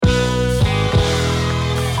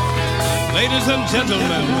Ladies and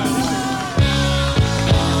gentlemen,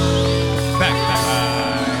 back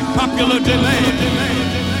by popular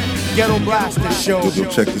demand. Ghetto Blaster Show.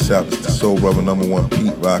 Check this out. It's the Soul Brother #1,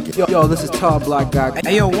 Pete Rocket. Yo, this is Tall Black Guy.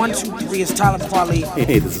 Hey, yo, 1, 2, 3, it's Tyler Farley.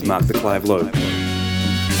 Hey, this is Mark the Clive Lowe.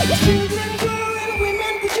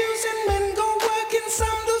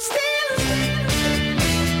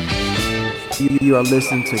 You are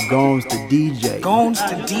listening to Gones the DJ. Gones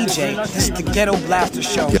the DJ. This is the Ghetto Blaster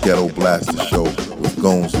Show. Ghetto Blaster Show with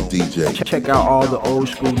Gones the DJ. Check out all the old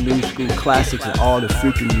school, new school classics and all the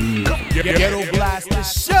freaking new music. Ghetto Blaster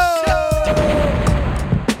Show.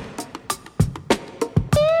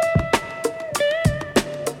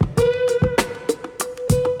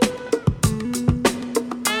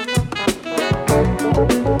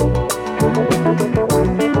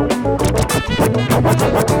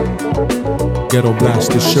 Ghetto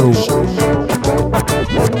Blaster Show.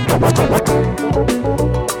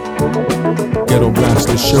 Ghetto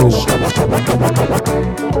Blaster Show.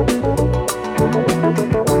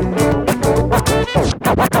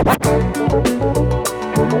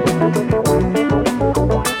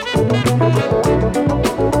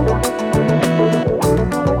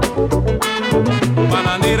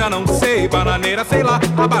 Bananeira não sei, bananeira sei lá,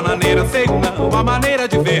 a bananeira sei não, a maneira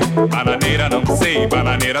de ver. Bananeira não sei,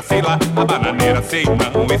 bananeira sei lá, a bananeira sei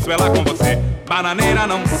não, isso é lá com você. Bananeira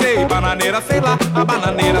não sei, bananeira sei lá, a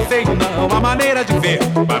bananeira sei não, a maneira de ver.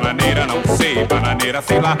 Bananeira não sei, bananeira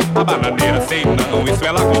sei lá, a bananeira sei não, isso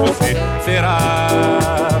é lá com você. Será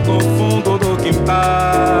no fundo do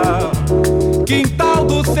quintal, quintal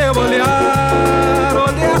do seu olhar,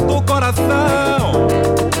 olhar do coração.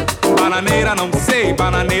 Bananeira não sei,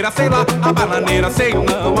 bananeira sei lá, a bananeira sei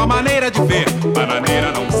não, a maneira de ver.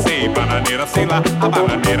 Bananeira não sei, bananeira sei lá, a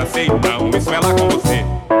bananeira sei não, isso é lá com você.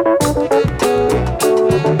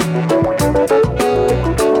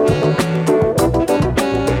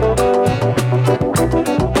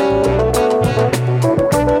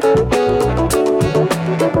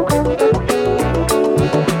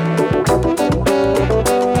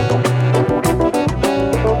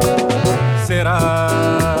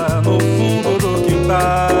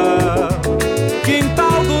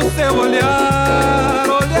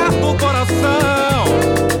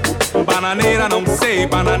 Bananeira não sei,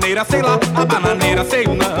 bananeira sei lá, a bananeira sei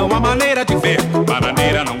não, a maneira de ver.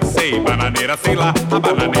 Bananeira não sei, bananeira sei lá, a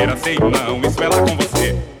bananeira sei não, isso é lá com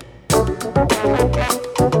você.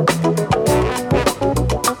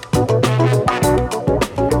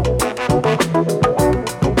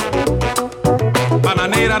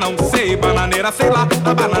 Bananeira não sei, bananeira sei lá,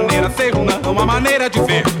 a bananeira sei não, a maneira de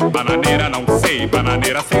ver. Bananeira não sei,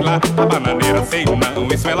 bananeira sei lá, a bananeira sei não,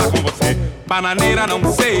 isso é lá com você. Bananeira não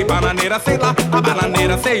sei, bananeira sei lá, a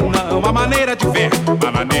bananeira sei não, a maneira de ver.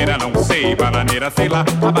 Bananeira não sei, bananeira sei lá,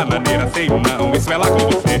 a bananeira sei não, isso é lá com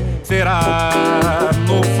você. Será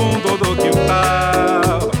no fundo do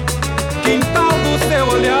quintal, quintal do seu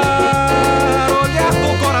olhar, olhar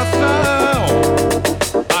do coração.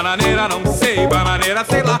 Bananeira não sei, bananeira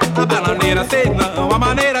sei lá, a bananeira sei não, a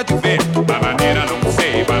maneira de ver. Bananeira não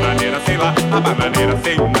sei, bananeira sei lá, a bananeira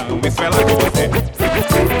sei não, isso é lá com você.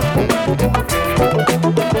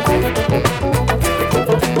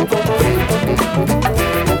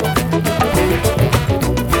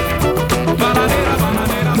 Bananeira,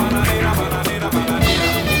 bananeira, bananeira, bananeira, bananeira.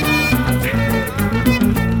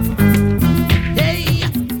 Hey!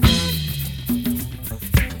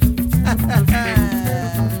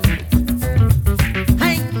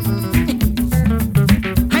 Hey!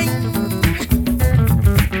 Hey!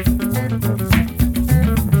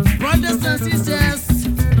 Brothers and sisters,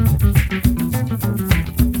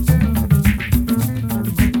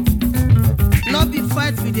 no be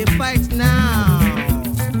fight, we dey fight now.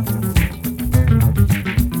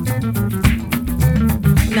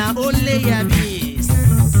 Na only yabis.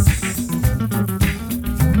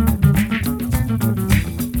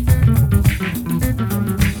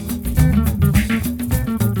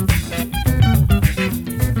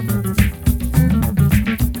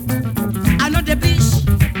 I know the bleach,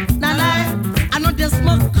 na lie. I know the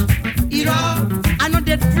smoke, ira. I know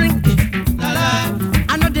the drink, na lie.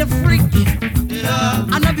 I know the freak, ira.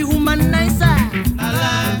 I know the humanizer, na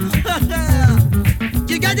lie.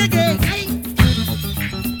 You got the gay.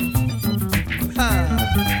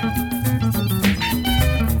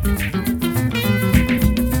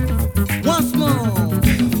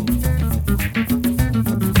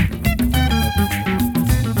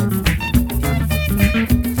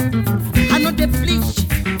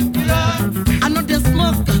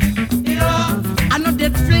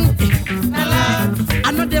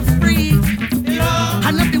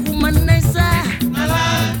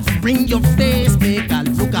 your face make I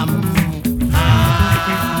look am.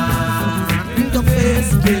 Your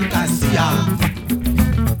face make I see am.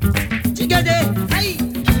 Chigede, hey.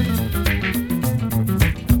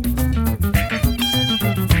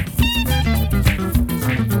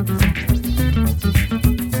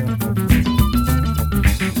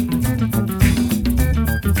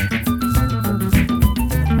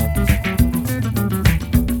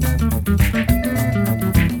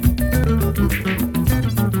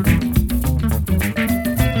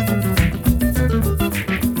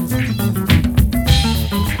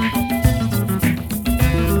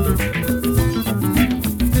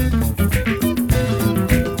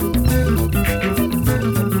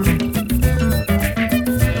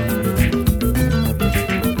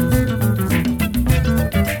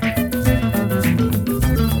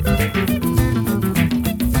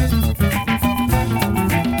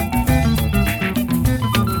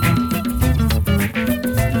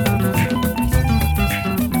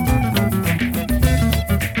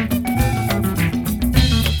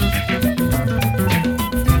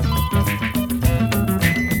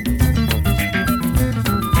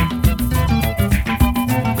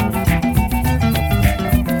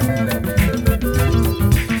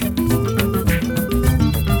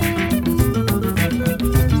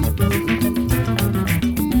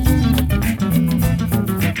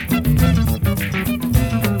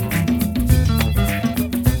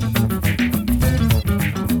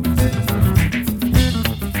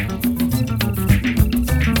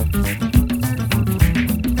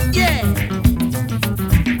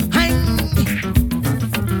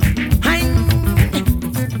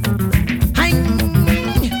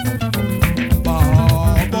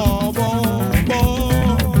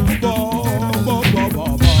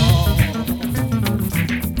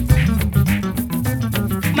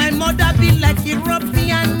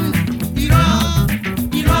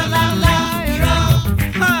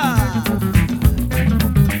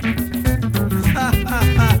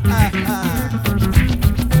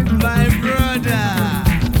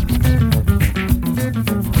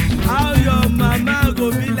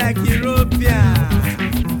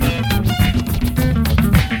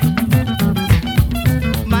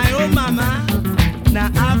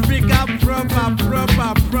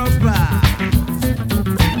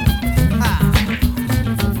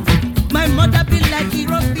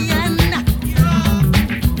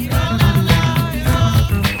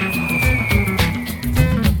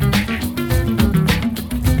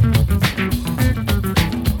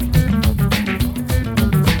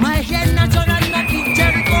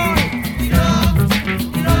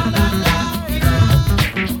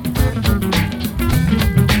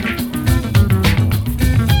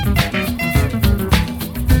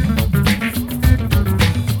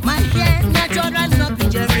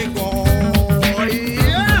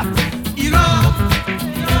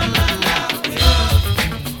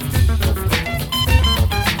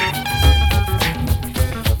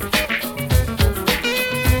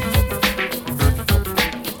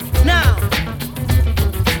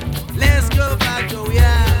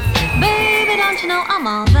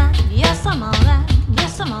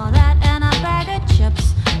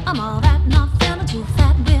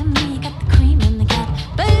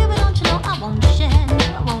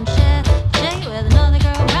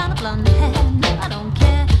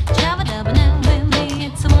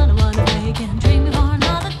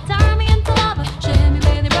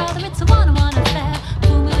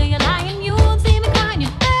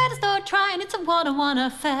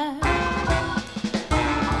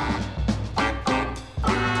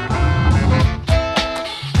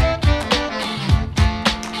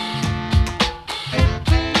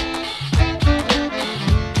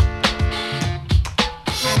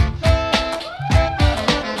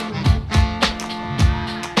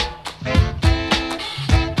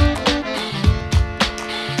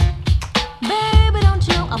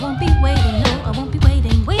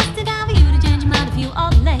 Wasted time for you to change your mind if you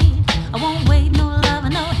are late. I won't wait, no love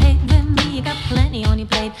and no hate with me.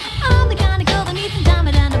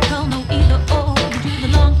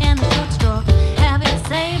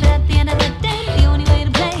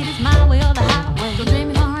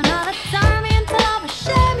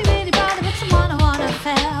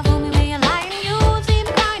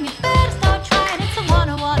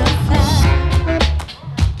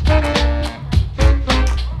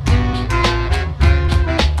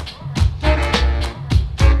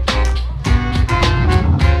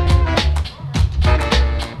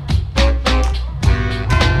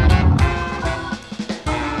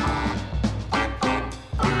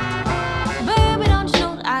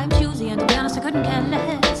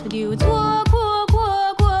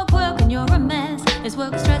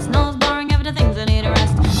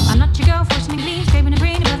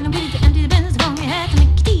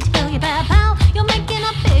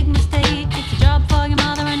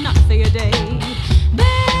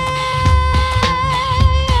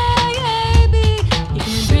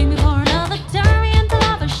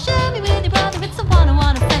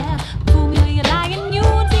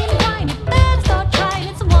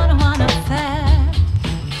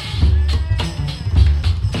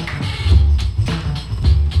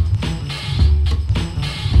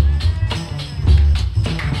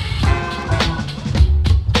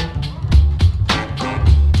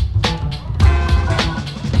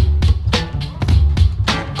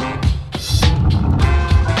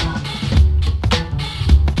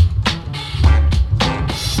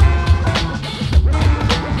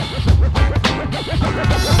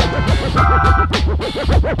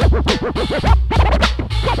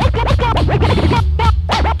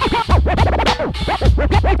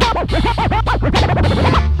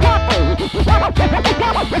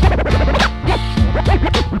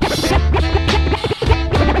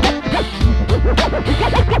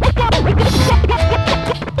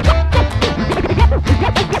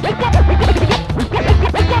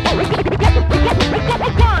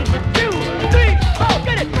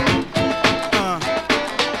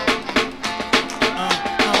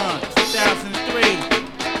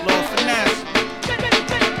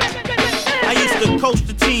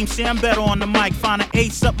 team. See, I'm better on the mic. Find an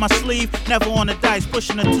ace up my sleeve, never on the dice.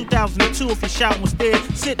 Pushing a 2002 if you're shouting was there.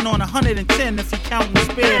 Sitting on 110 if you're counting the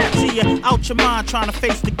spare. See, you're out your mind trying to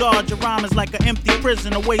face the guard. Your rhyme is like an empty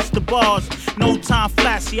prison, a waste of bars. No time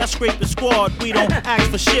flat, see, I scrape the squad. We don't ask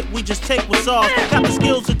for shit, we just take what's ours. Got the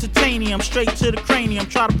skills of titanium, straight to the cranium.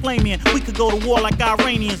 Try to play me and we could go to war like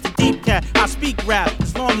Iranians. The deep cat, I speak rap.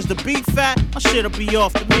 As long as the beat fat, my shit'll be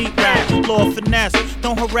off the meat rack. Lord finesse,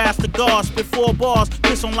 don't harass the guards. Spit 4 bars,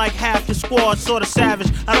 piss on like half your squad. Sorta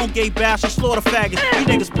savage, I don't gay bash or slaughter faggots. You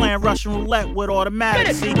niggas playing Russian roulette with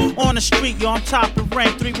automatic. See, on the street, yo, I'm top of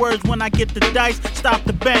rank. 3 words when I get the dice, stop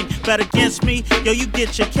the bank. Bet against me, yo, you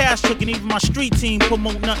get your cash took. And even my street team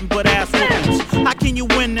promote nothing but ass whoopings. How can you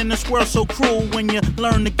win in this world so cruel? When you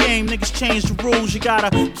learn the game, niggas change the rules. You gotta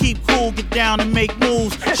keep cool, get down and make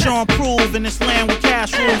moves. Show and prove in this land with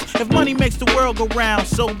cash rules. If money makes the world go round,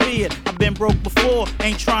 so be it. I've been broke before,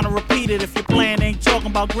 ain't trying to repeat it. If your plan ain't talking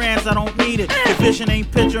about grands, I don't need it. Your vision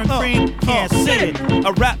ain't picture and cream, can't see it.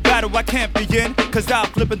 A rap battle I can't begin, cause I'm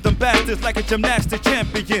flipping them bastards like a gymnastic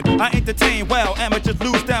champion. I entertain well, amateurs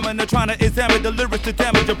lose stamina trying to examine the lyrics to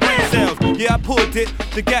damage your brain cells. Yeah, I pulled it,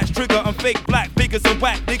 the gas trigger. I'm fake black figures and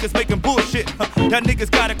whack niggas making bullshit. That niggas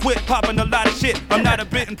gotta quit popping a lot of shit. I'm not a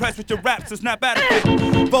bit impressed with your raps, it's not bad a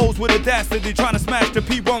bit. Foes with audacity, trying to smash the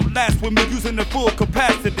P won't last with me using the full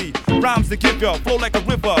capacity. Rhymes to give y'all, flow like a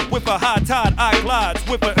river, with a high tide, I glide,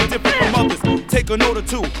 swiffer and different from others. Take a note or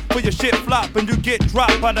two, for your shit flop and you get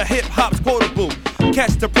dropped by the hip hop's quotable.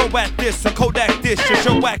 Catch the pro at this, or Kodak this. Your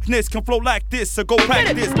show whackness can flow like this, so go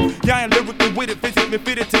practice. Yeah, I ain't lyrically with it, physically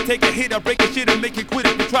fitted to take a hit. I break a shit and make you quit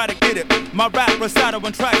it to try to get it. My rap recital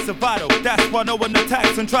and tracks are vital. That's why no one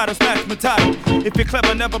attacks and try to smash my title. If you're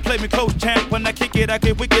clever, never play me close, champ. When I kick it, I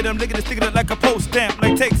get wicked. I'm licking it, sticking it like a post stamp.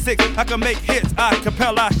 Like Take 6, I can make hits. I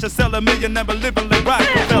cappella, I should sell 1 million, never living like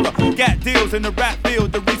Rockefeller. Got deals in the rap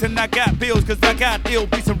field. The reason I got bills, cause I got ill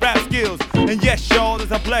beats and rap skills. And yes, y'all,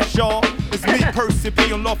 as I bless y'all, it's me, Percy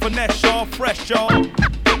P, and Law Finesse, y'all, fresh, y'all.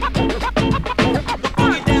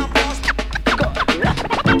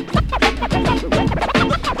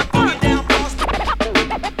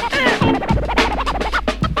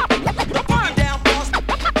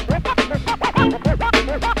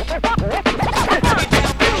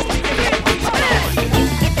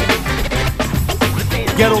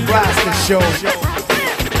 Ghetto Blaster Show.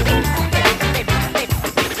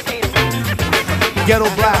 Ghetto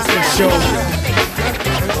Blaster Show.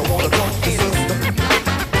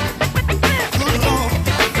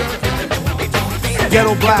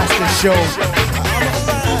 Ghetto Blaster Show.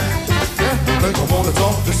 Think I wanna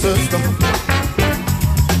talk the system.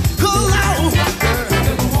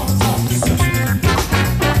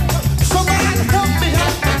 Somebody help me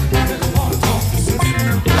out.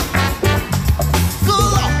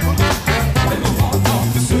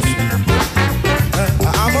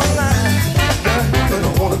 I'm alive. Think I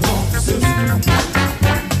wanna talk the system.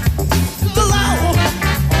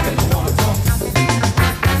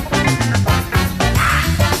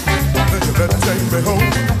 Better take me home.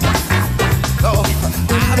 No,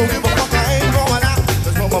 I don't give a fuck. I ain't going out.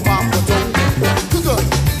 That's what my mama told me. Too good.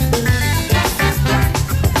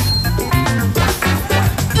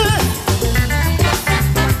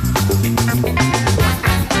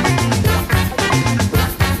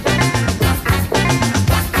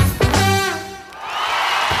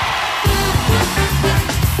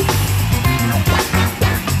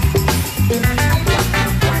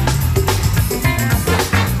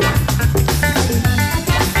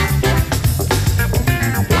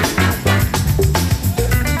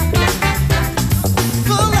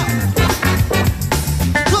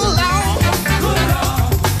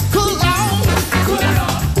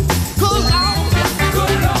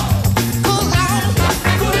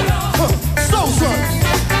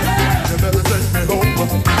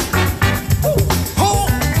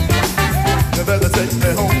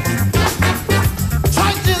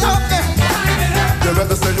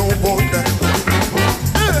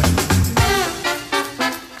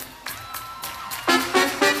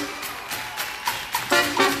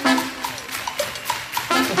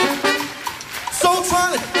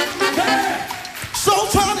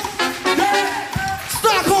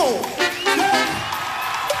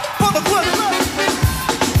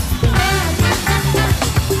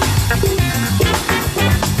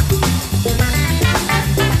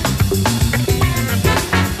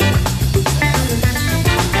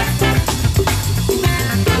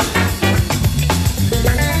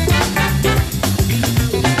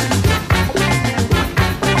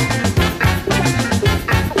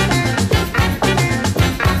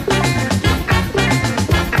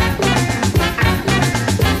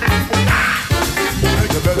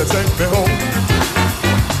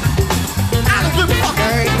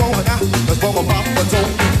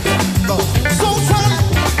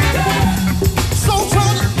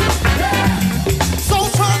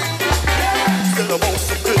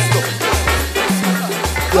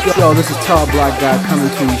 Yo, this is Tall Black Guy coming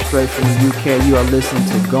to you straight from the UK. You are listening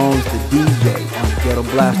to Gones the DJ on the Ghetto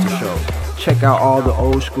Blaster Show. Check out all the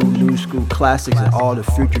old school, new school classics and all the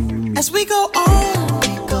future new music. As we go on,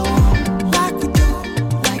 like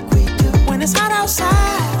we do, when it's hot outside,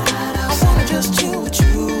 I wanna just chill with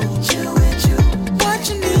you, what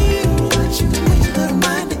you need, to make your little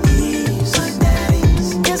mind at ease, like that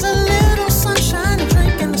ease. There's a little sunshine, a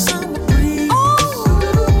drink in the summer breeze. Oh,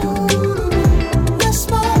 let's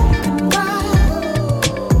smoke and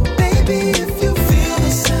ride, baby, if you feel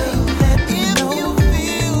the same, let me know. If you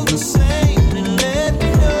feel the same, then let me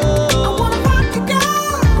know. I wanna rock you,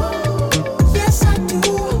 girl, yes I do.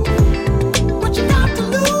 What you got to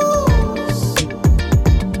lose?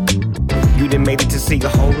 You done made it to see a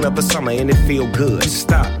whole nother summer and it feel good.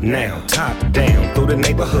 Stop now, top down through the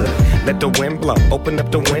neighborhood. Let the wind blow, open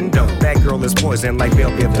up the window. That girl is poison like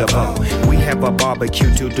Velvet DeVoe. We have a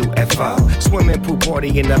barbecue to do FO. Swimming pool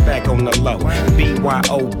party in the back on the low.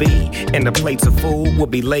 BYOB, and the plates of food will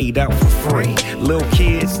be laid out for free. Little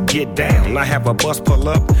kids, get down. I have a bus pull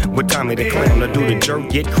up with Tommy the Clown to do the jerk,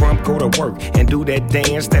 get crump, go to work, and do that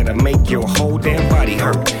dance that'll make your whole damn body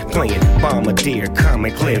hurt. Playing Bombardier,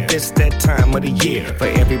 Common Clear. This that time of the year for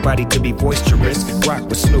everybody to be boisterous. Rock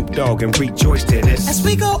with Snoop Dogg and rejoice to this. As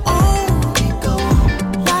we go on,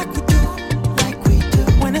 like we do,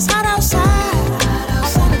 when it's hot outside,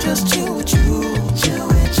 I wanna just chill with you,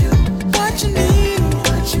 what you need,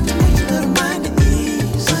 to make your little mind at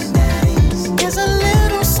ease, like that ease. There's a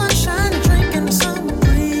little sunshine, a drink in the summer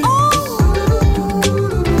breeze.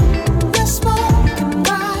 Oh, let's smoke and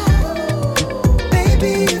ride,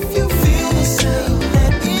 baby, if you feel the same,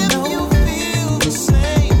 let me know. If you feel the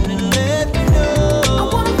same, then let me know. I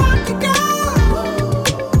wanna rock you,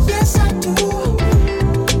 girl, yes I do.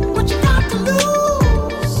 What you got to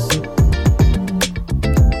lose?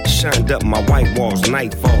 Shined up my white walls,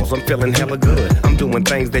 night falls, I'm feeling hella good. I'm doing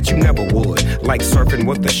things that you never would, like surfing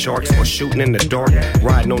with the sharks or shooting in the dark.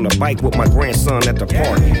 Riding on a bike with my grandson at the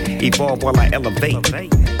park. Evolve while I elevate,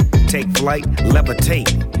 take flight,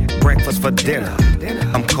 levitate. Breakfast for dinner.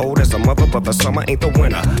 I'm cold as a mother, but the summer ain't the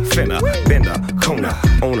winter. Finna, bender, Kona,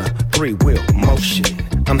 on a 3-wheel motion.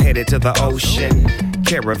 I'm headed to the ocean.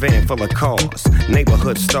 Caravan full of cars,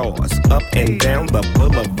 neighborhood stars. Up and down the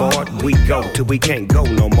boulevard we go till we can't go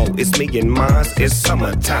no more. It's me and mine, it's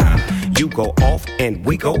summertime. You go off and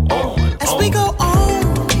we go on. As we go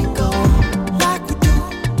on,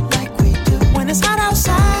 like we do, when it's hot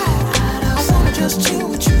outside, I wanna just chill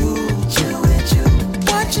with you,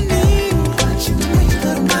 what you need, to make your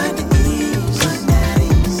little mind at ease, like that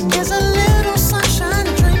ease. There's a little sunshine, a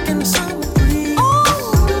drink in the summer breeze. Oh,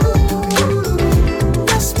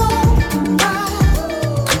 let's smoke and ride,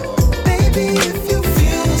 baby, if you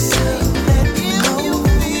feel the same, let me know. If you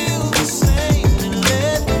feel the same, then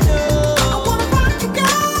let me know. I wanna rock you,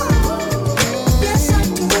 girl, yes I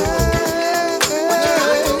do. What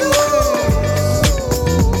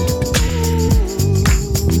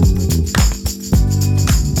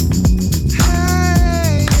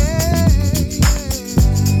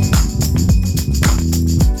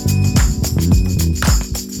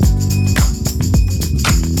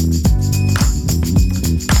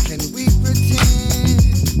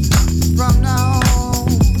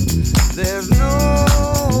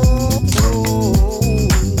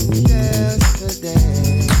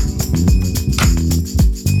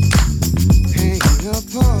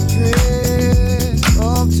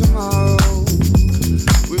you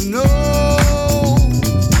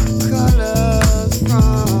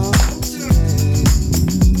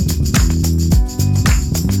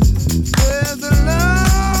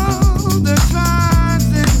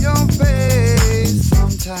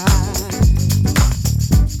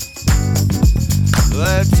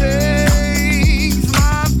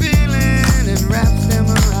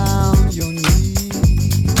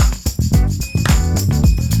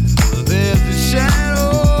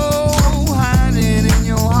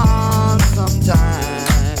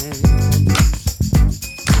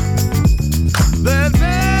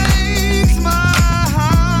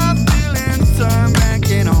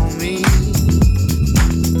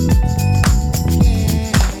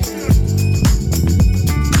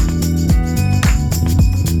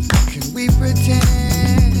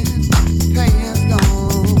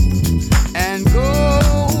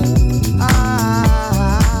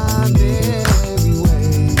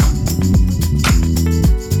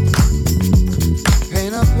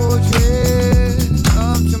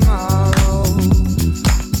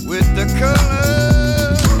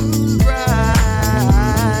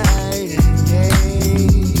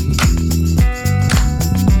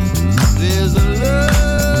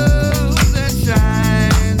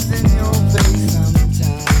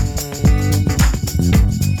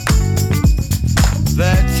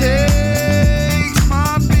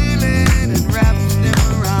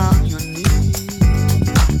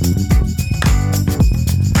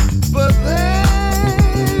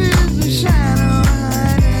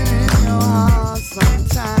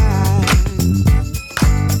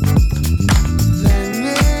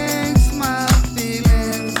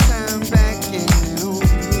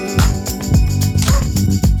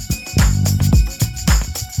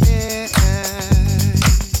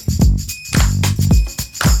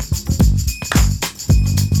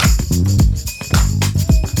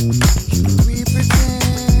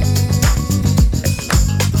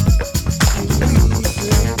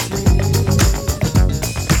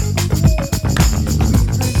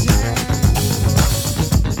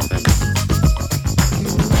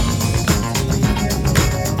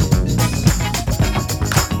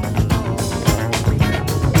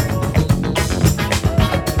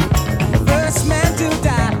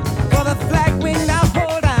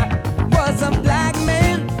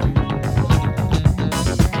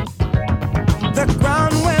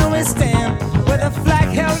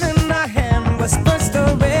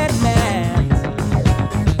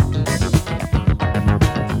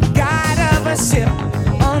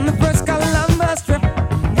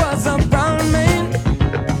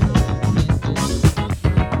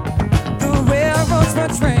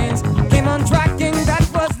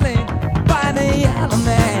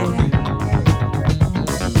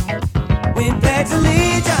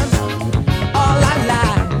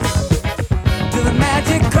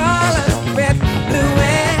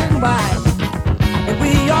wide. And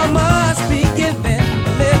we all must be given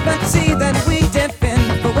the liberty that we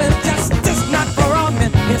defend. But with justice not for all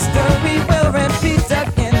men, history will repeat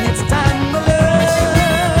again. It's time to learn.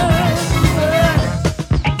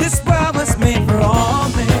 This world was made for all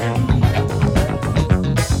men.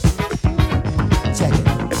 Check it.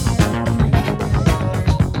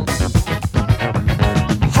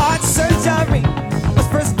 Heart surgery was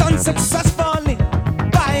first done successfully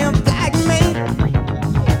by a black man.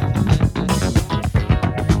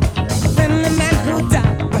 Then the man who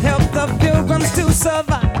died to help the pilgrims to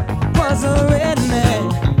survive was a red man.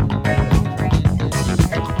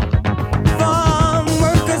 Farm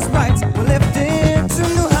workers' rights were lifted to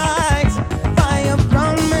new heights by a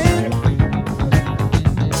brown man.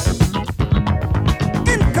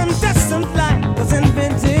 Incandescent light was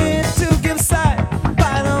invented to give sight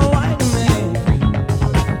by the white man.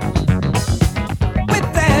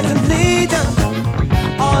 With as allegiance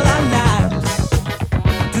all our lives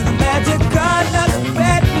to the magic colors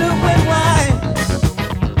red, blue, and white.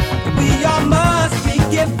 We all must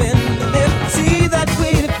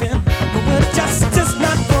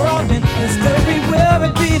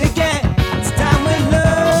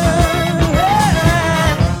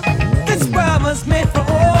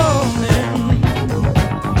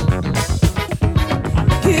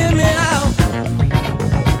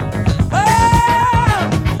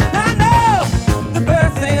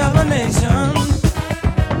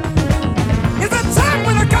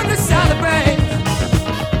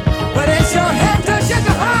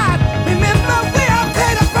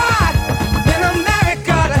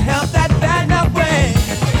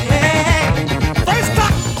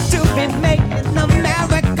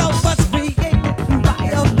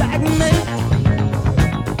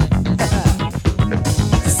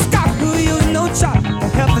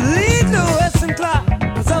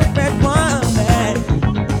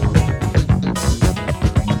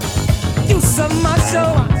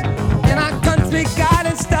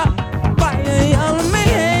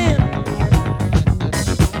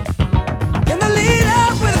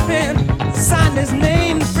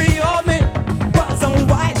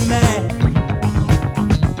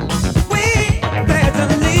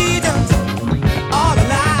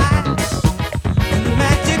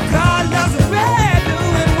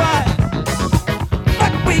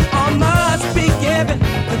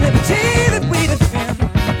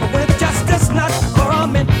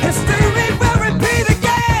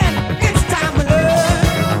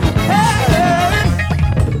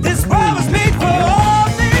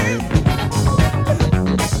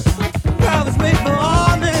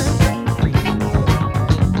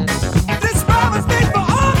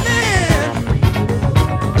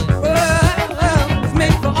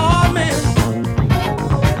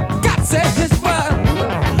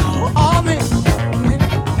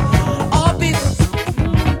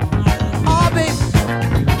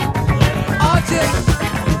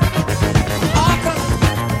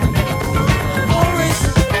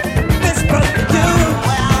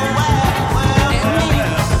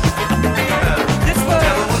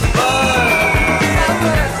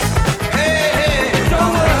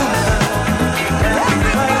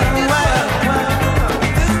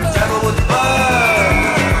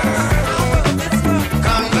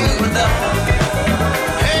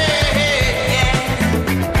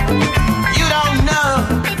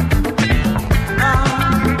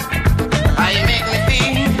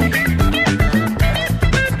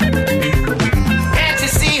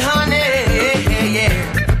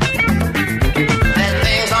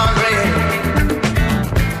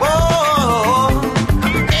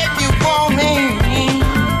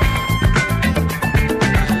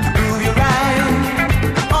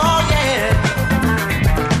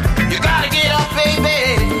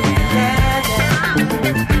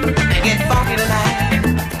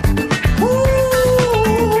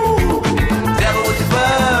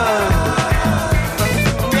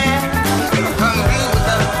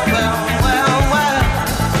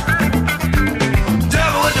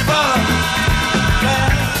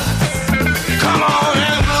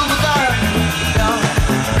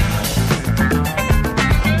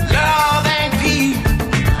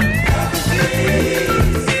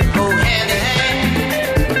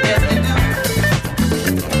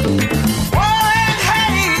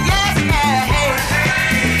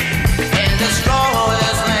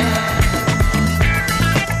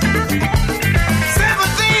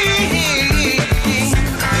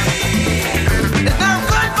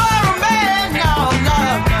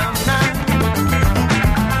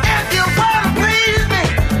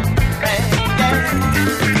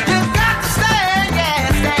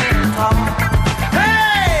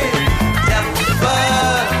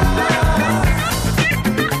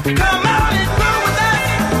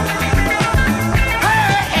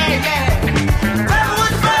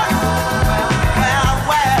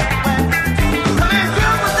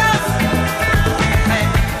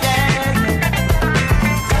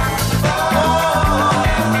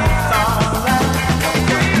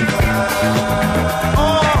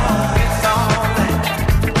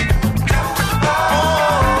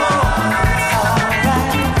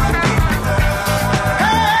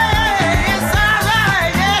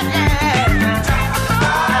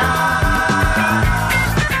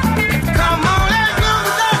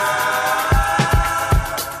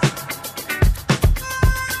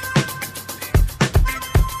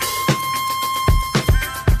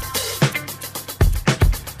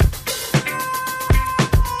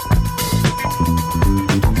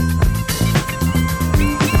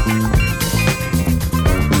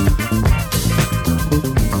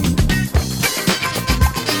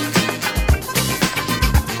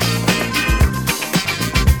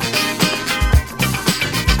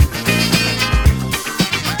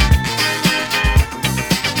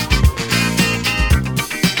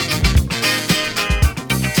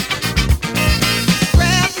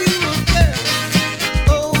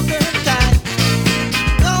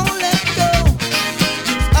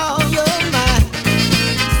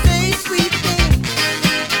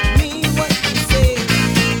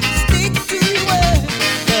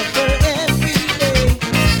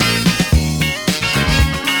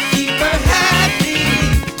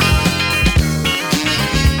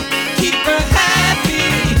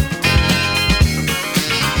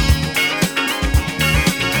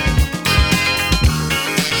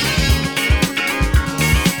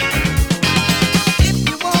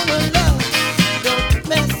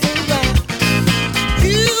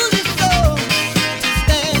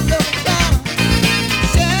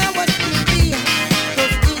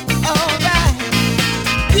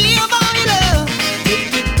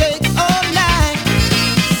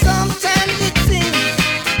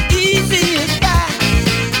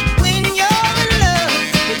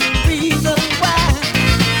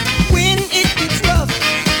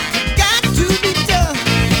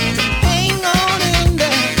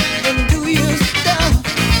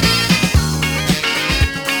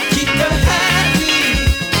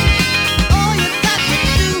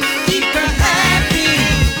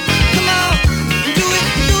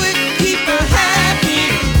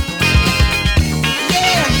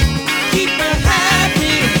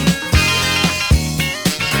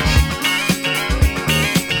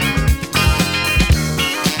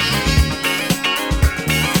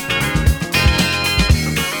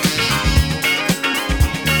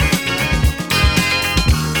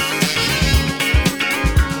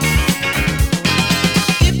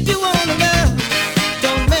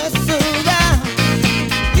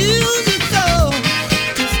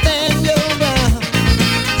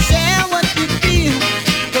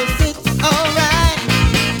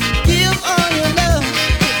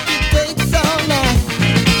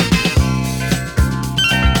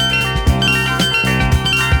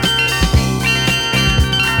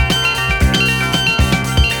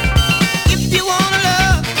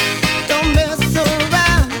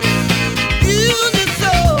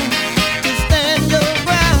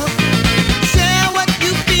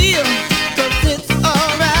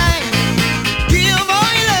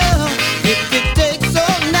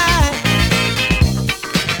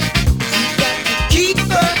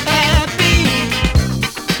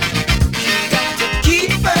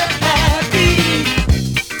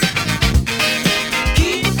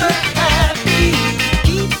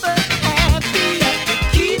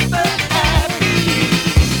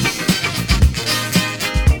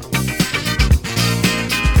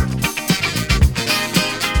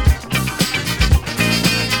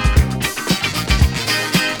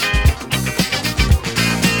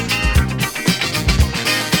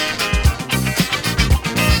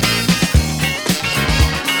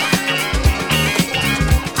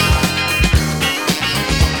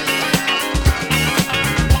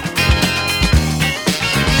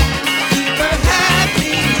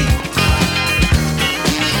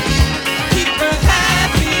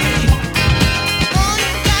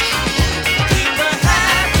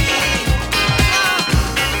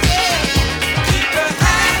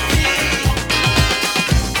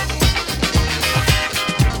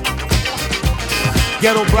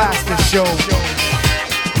Ghetto Blaster Show.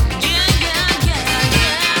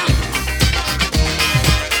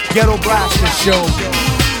 Ghetto Blaster Show.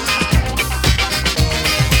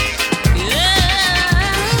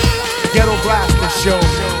 Ghetto Blaster Show.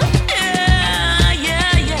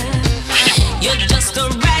 You're just the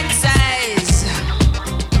right size.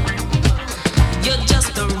 You're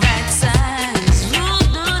just the right size.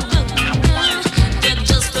 You're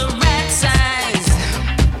just the right size.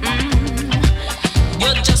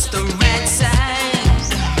 You're just the right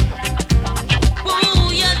size.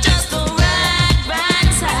 Ooh, you're just the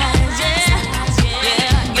right size.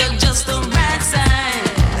 Yeah, you're just the right size.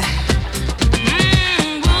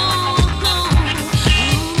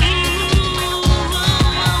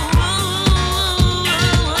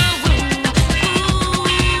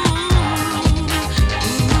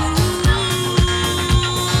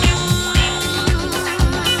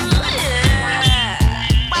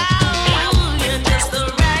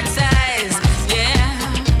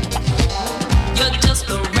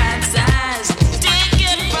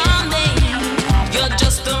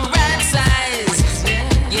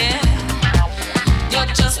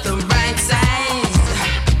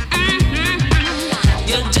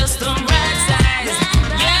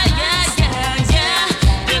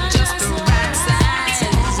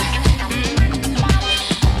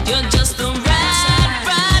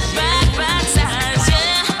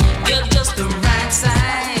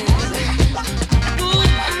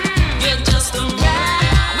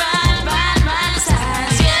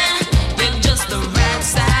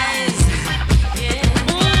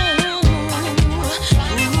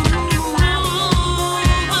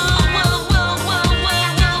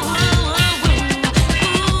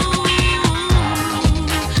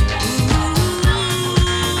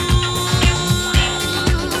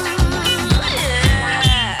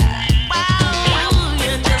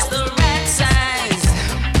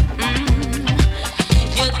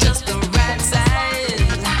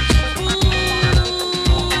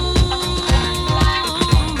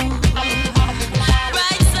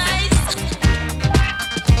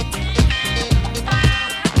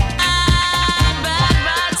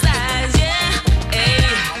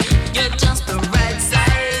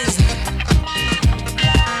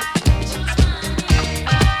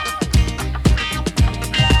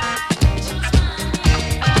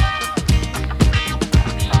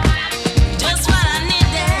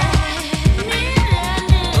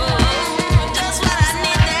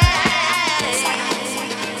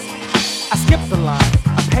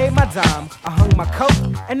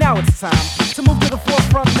 And now it's time to move to the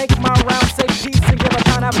forefront, make my round, say peace, and give a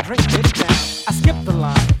pound, have a drink, get down. I skipped the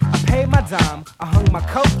line, I paid my dime, I hung my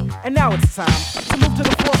coat, and now it's time to move to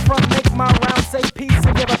the forefront, make my round, say peace,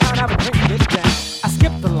 and give a pound, have a drink, get down. I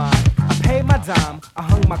skipped the line, I paid my dime, I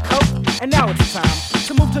hung my coat, and now it's time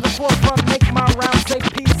to move to the forefront, make my round, say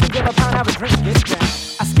peace, and give a pound, have a drink, get down.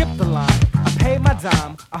 I skipped the line, I paid my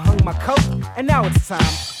dime, I hung my coat, and now it's time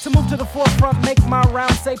to move to the forefront, make my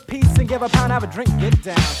round, say peace, and give a pound, have a drink, get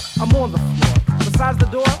down. I'm on the floor, besides the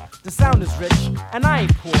door, the sound is rich, and I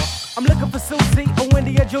ain't poor. I'm looking for Susie, or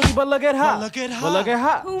Wendy, or Judy, but look at her. Well, look at her. Well, look at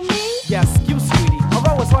her. Who, me? Yes, you, sweetie.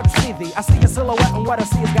 Although it's hard to see thee, I see your silhouette, and what I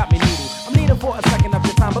see has got me needy. I'm needing for a second of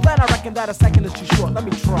your time, but then I reckon that a second is too short. Let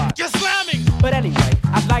me try. You're slamming! But anyway,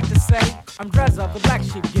 I'd like to say, I'm Drezza, the black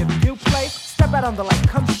sheep, giving you play. Step out on the light,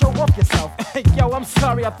 come show off yourself. Yo, I'm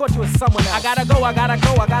sorry, I thought you was someone else. I gotta go, I gotta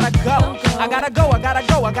go, I gotta go. I gotta go, I gotta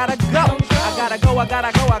go, I gotta go. I gotta go, I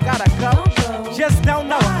gotta go, I gotta go. Just don't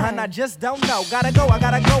know, hun, I just don't know. Gotta go, I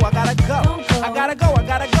gotta go, I gotta go. I gotta go, I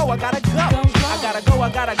gotta go, I gotta go. I gotta go, I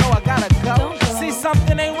gotta go, I gotta go. See,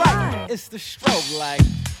 something ain't right. It's the strobe light.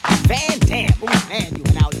 Van Dam, ooh man, you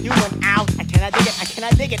went out, you went out. I cannot dig it, I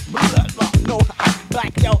cannot dig it. No,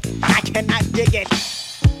 black, yo, I cannot dig it.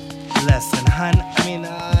 Listen, hun, I mean,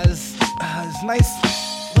 it's nice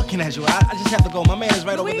looking at you. I just have to go. My man is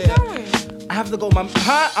right over there. Where you going? I have to go. I'm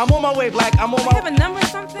on my way, Black. I'm on my way. You have a number or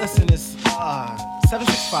something? Listen, it's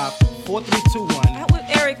 765-4321. What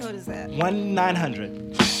area code is that? 1-900.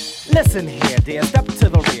 Listen here, dear, step to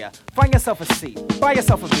the rear. Find yourself a seat, buy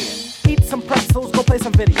yourself a beer. Eat some pretzels, go play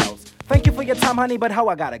some videos. Thank you for your time, honey, but how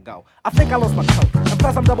I gotta go? I think I lost my coat, and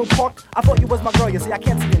plus I'm double parked. I thought you was my girl, you see, I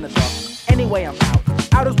can't see in the dark. Anyway, I'm out.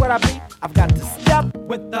 Out is what I be. I've got to step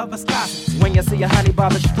with the viscosity. When you see a honey by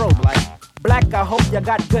the strobe light. Black, I hope you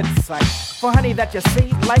got good sight. For honey that you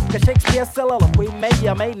see, like a Shakespeare soliloquy, may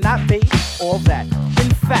or may not be all that.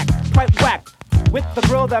 In fact, quite whack. With the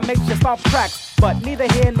grill that makes you stop tracks. But neither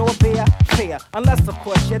here nor there, fear. Unless, of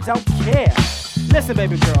course, you don't care. Listen,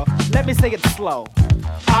 baby girl, let me say it slow.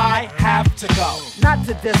 I have to go. Not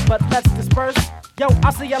to this, but let's disperse. Yo,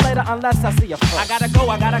 I'll see you later unless I see you first. I gotta go,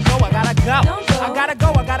 I gotta go, I gotta go. I gotta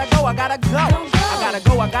go, I gotta go, I gotta go. I gotta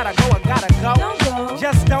go, I gotta go, I gotta go.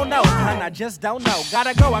 Just don't know, hun, I just don't know.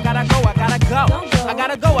 Gotta go, I gotta go, I gotta go. I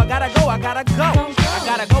gotta go, I gotta go, I gotta go. I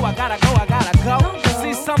gotta go, I gotta go, I gotta go.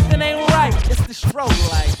 See, something ain't right, it's the strobe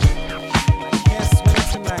light. I can't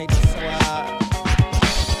swim tonight, so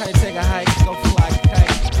can you take a hike, go fly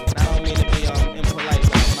kite? I don't mean to be impolite,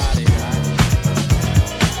 but I'm out of here, right?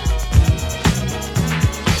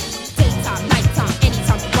 Daytime, nighttime,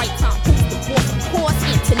 anytime, the right time. Who's the boss? Of course,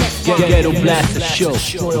 internet. Ghetto Blaster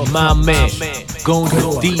Show, my man, going to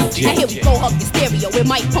DJ. Now here we go, hug your stereo. It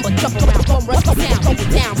might pump a jump around, bum rush the sound, beat it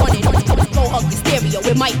down, run it. Go hug your stereo.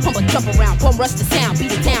 It might pump a jump around, bum rush the sound,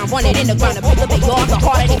 beat it down, run it in the ground. The bigger they are, the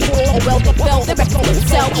harder they fall. Oh well, they fell, the rest don't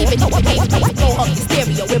sell. Even if they ain't paid, go hug your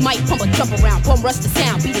stereo. It might pump a jump around, bum rush the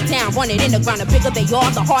sound, beat it down, run it in the ground. The bigger they are,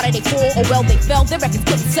 the harder they fall. Oh well, they fell, their records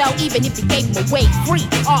couldn't sell. Even if you gave them away free.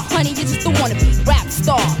 Honey, you just don't wanna be rap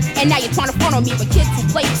star. And now you're trying to front on me, but kids who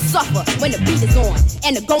play suffer when the beat is on.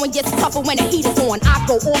 And the going gets tougher when the heat is on. I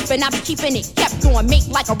go off and I be keeping it kept on. Make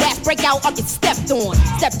like a rap breakout, I get stepped on.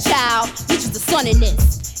 Stepchild, reaches the sun in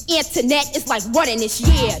this. Internet is like running this,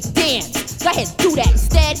 yeah, dance. Go ahead, do that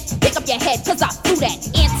instead. Pick up your head, cause I threw that.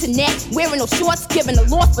 Internet, wearing no shorts, giving the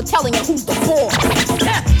loss for telling you who's the boss.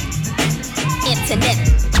 Internet.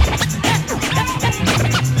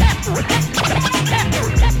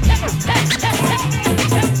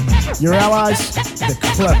 Your allies, they're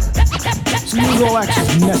clever. So use all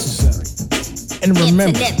actions necessary. And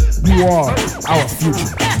remember, you are our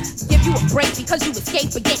future. Give you a break because you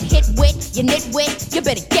escape or get hit with. You nitwit, you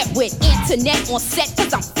better get with. Internet on set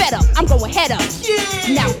cause I'm fed up. I'm going head up.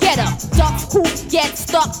 Yeah. Now get up. Duck who get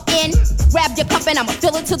stuck in. Grab your cup and I'ma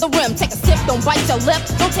fill it to the rim. Take a sip, don't bite your lip.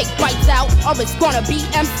 Don't take bites out or it's gonna be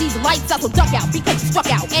MC's lights out. So duck out because you struck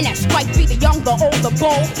out. And that strike be the young, the old, the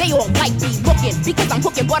bold. They all like me looking because I'm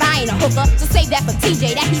hooking, but I ain't a hooker. So save that for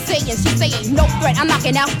TJ. That he's saying, she saying no threat. I'm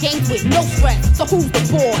knocking out games with no stress. So who's the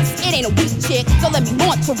boss? It ain't a weak chick. So let me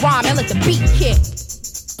launch a rhyme and let the beat kick.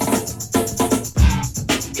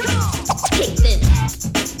 Kick this.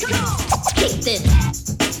 Kick this.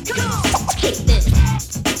 Kick this.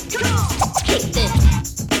 Kick this.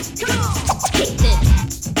 Kick this.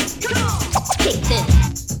 Kick this.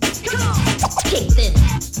 Kick this.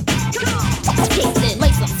 Kick this.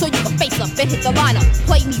 Lace up so you can face up and hit the lineup.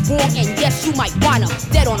 Play me wrong and yes, you might wind up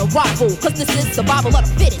dead on arrival. Cause this is survival of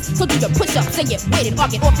the fittest. So do your push-ups and get weighted or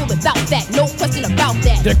get off it without that. No question about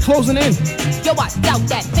that. They're closing in. Yo, I doubt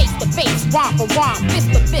that. Face to face, rhyme for rhyme, fist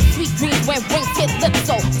to fist. Sweet dreams when rings hit lips.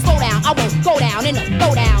 So slow down, I won't go down in a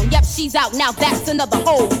throwdown. Yep, she's out now. That's another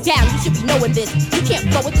hold down. You should be knowing this. You can't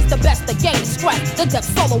flow it. It's the best. The game is stress. The depth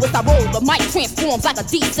soloist I roll. The mic transforms like a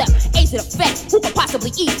D-step. A's in effect. Who could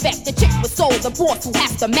possibly effect the chick with soul? The boss who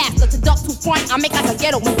has to master. To duck to front, I make like a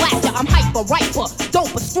ghetto and blaster. I'm hyper, riper,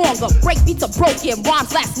 doper, stronger. Break beats are broken,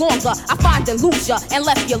 rhymes last longer. I find and lose ya and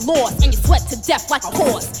left you lost. And you sweat to death like a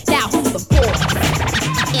horse. Now who's the boss?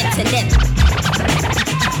 Internet.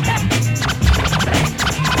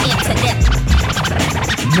 Internet.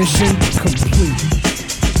 Mission complete.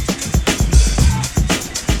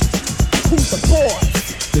 Who's the boss?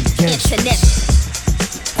 The gangsters. Internet.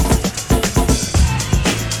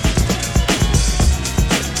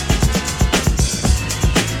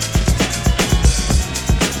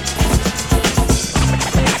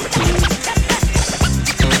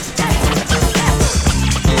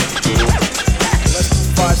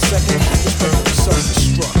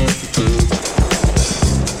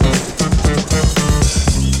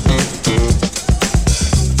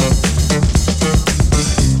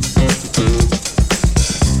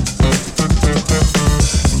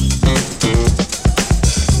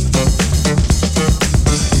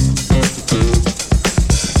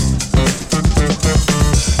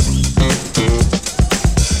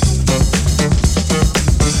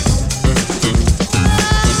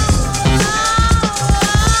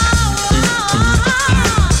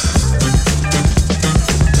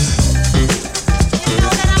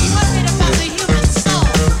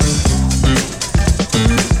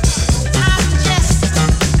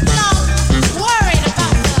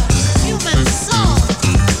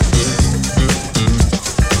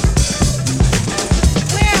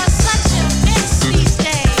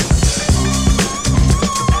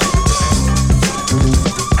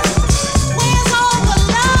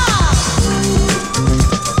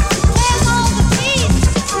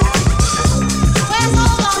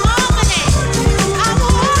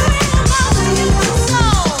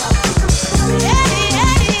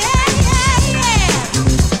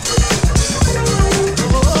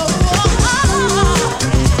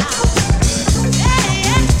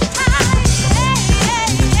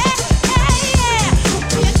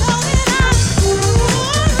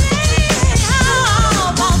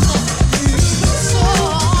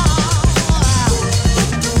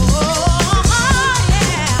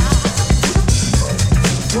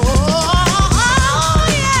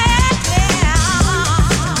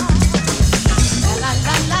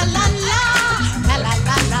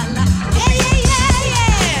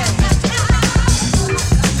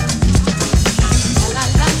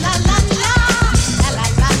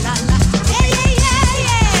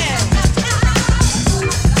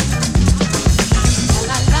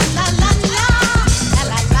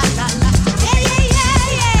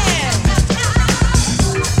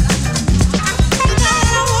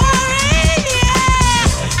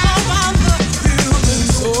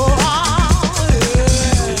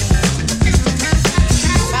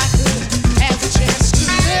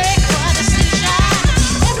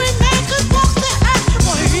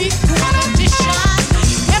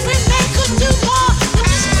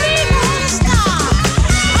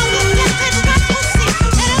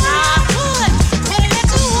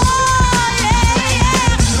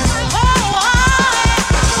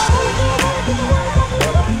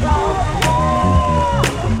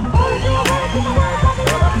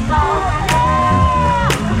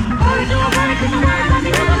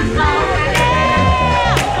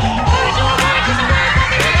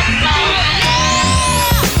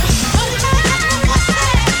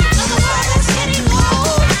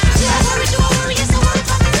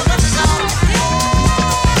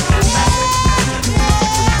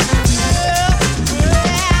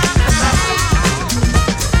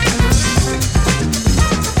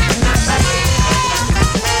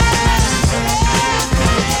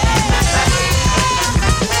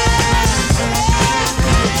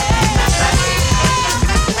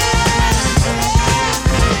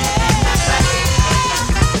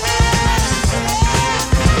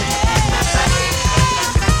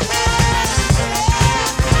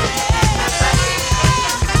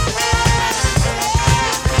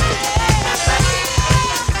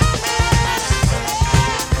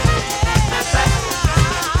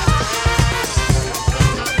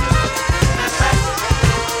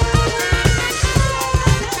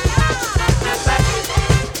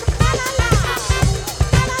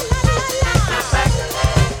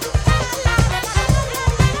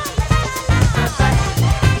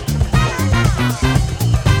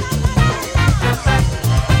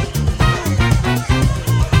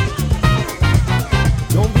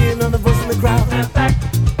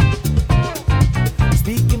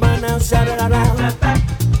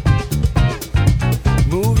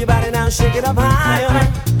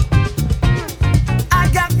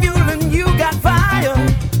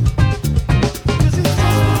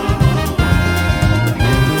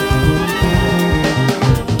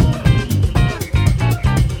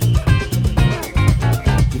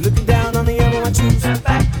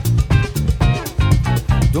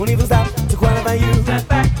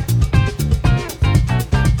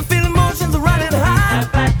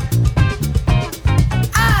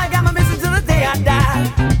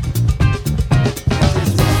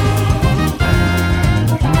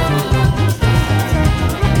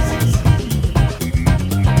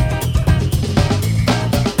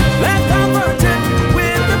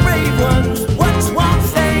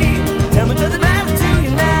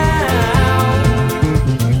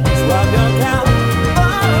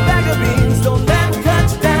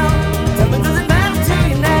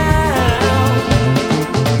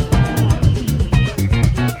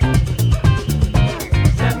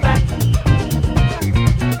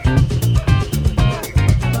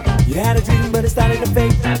 a dream, but it's starting to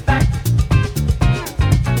fade.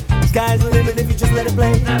 Sky's the limit if you just let it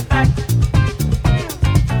play.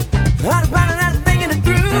 Heart is pounding and I'm thinking it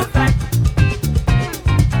through.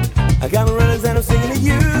 I got my runners and I'm singing to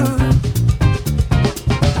you.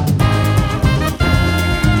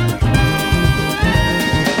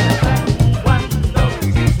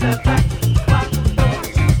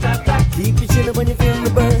 Keep you chillin' when you're feeling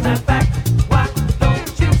the burn.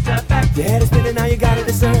 Your head is spinning, now you gotta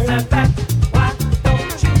discern.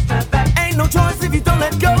 Ain't no choice if you don't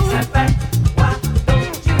let go.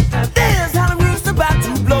 There's how the roof's about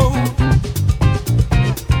to blow.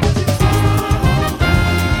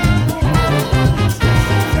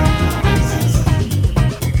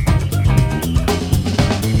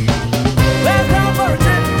 Let's go for a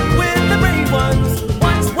trip with the brave ones.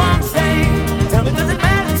 What's one say? Tell me, does it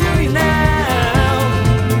matter to you now?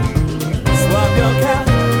 Swap your cow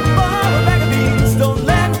for a bag of beans. Don't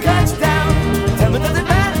let them cut you down. Tell me, does it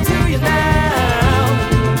matter to you now?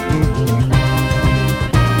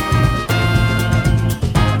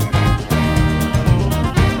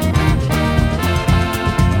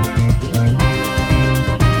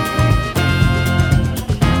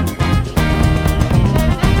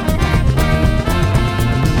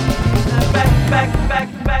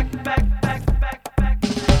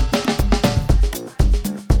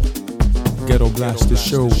 Ghetto Blaster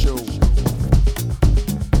Show.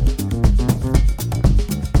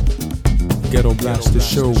 Ghetto Blaster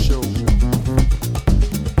Show.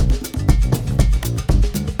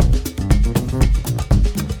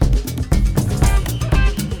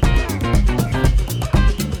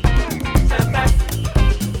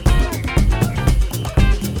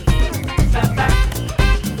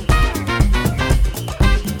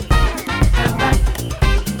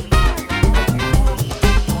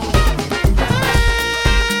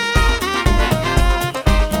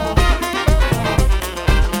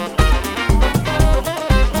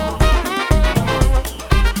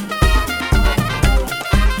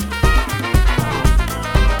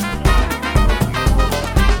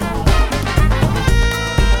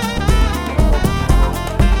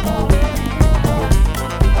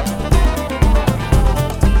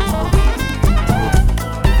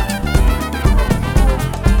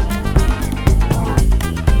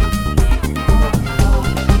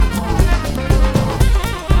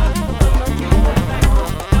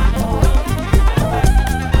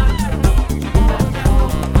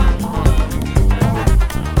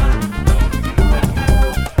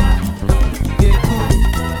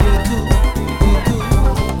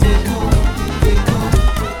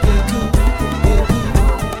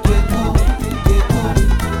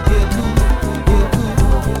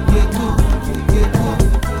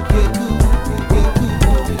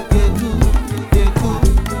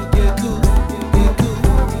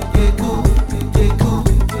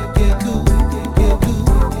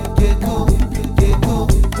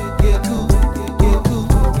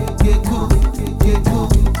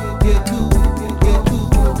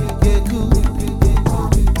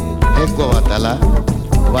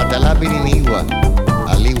 Watala biriniwa,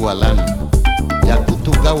 aliwalan.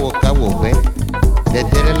 Yakutu gawo kawobe,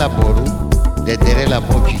 dedere la boru, dedere la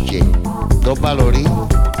bochiche. Dobalori,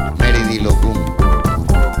 meridilogum.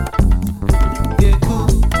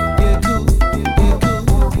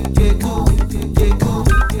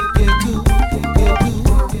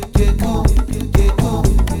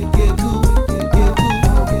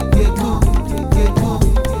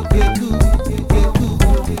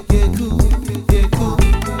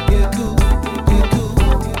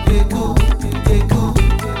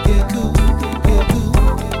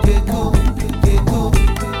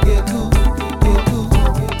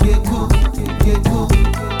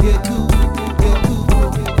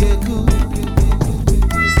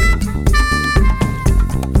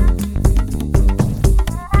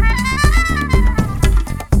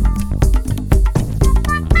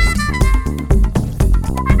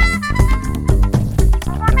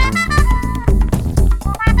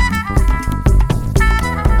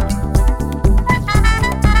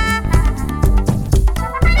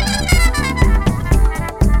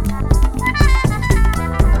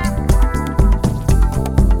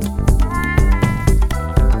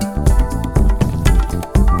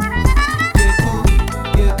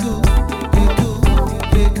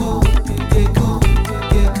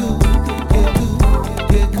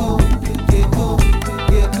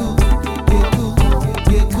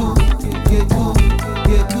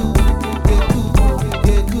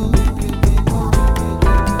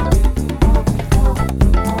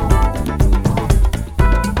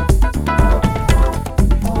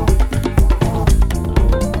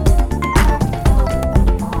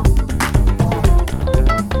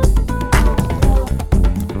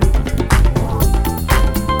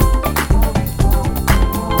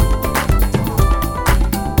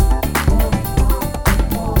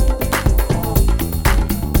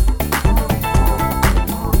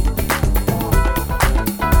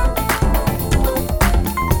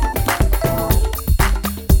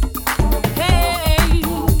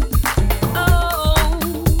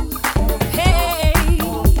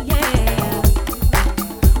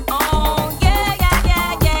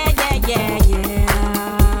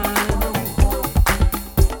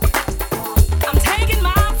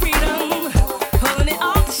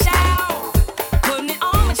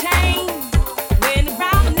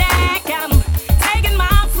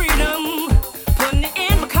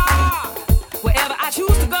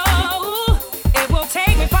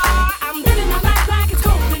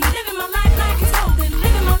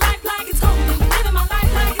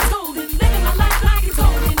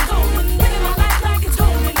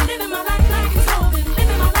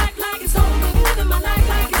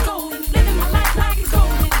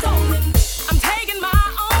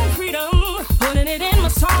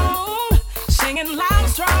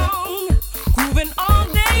 moving all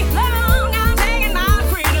day.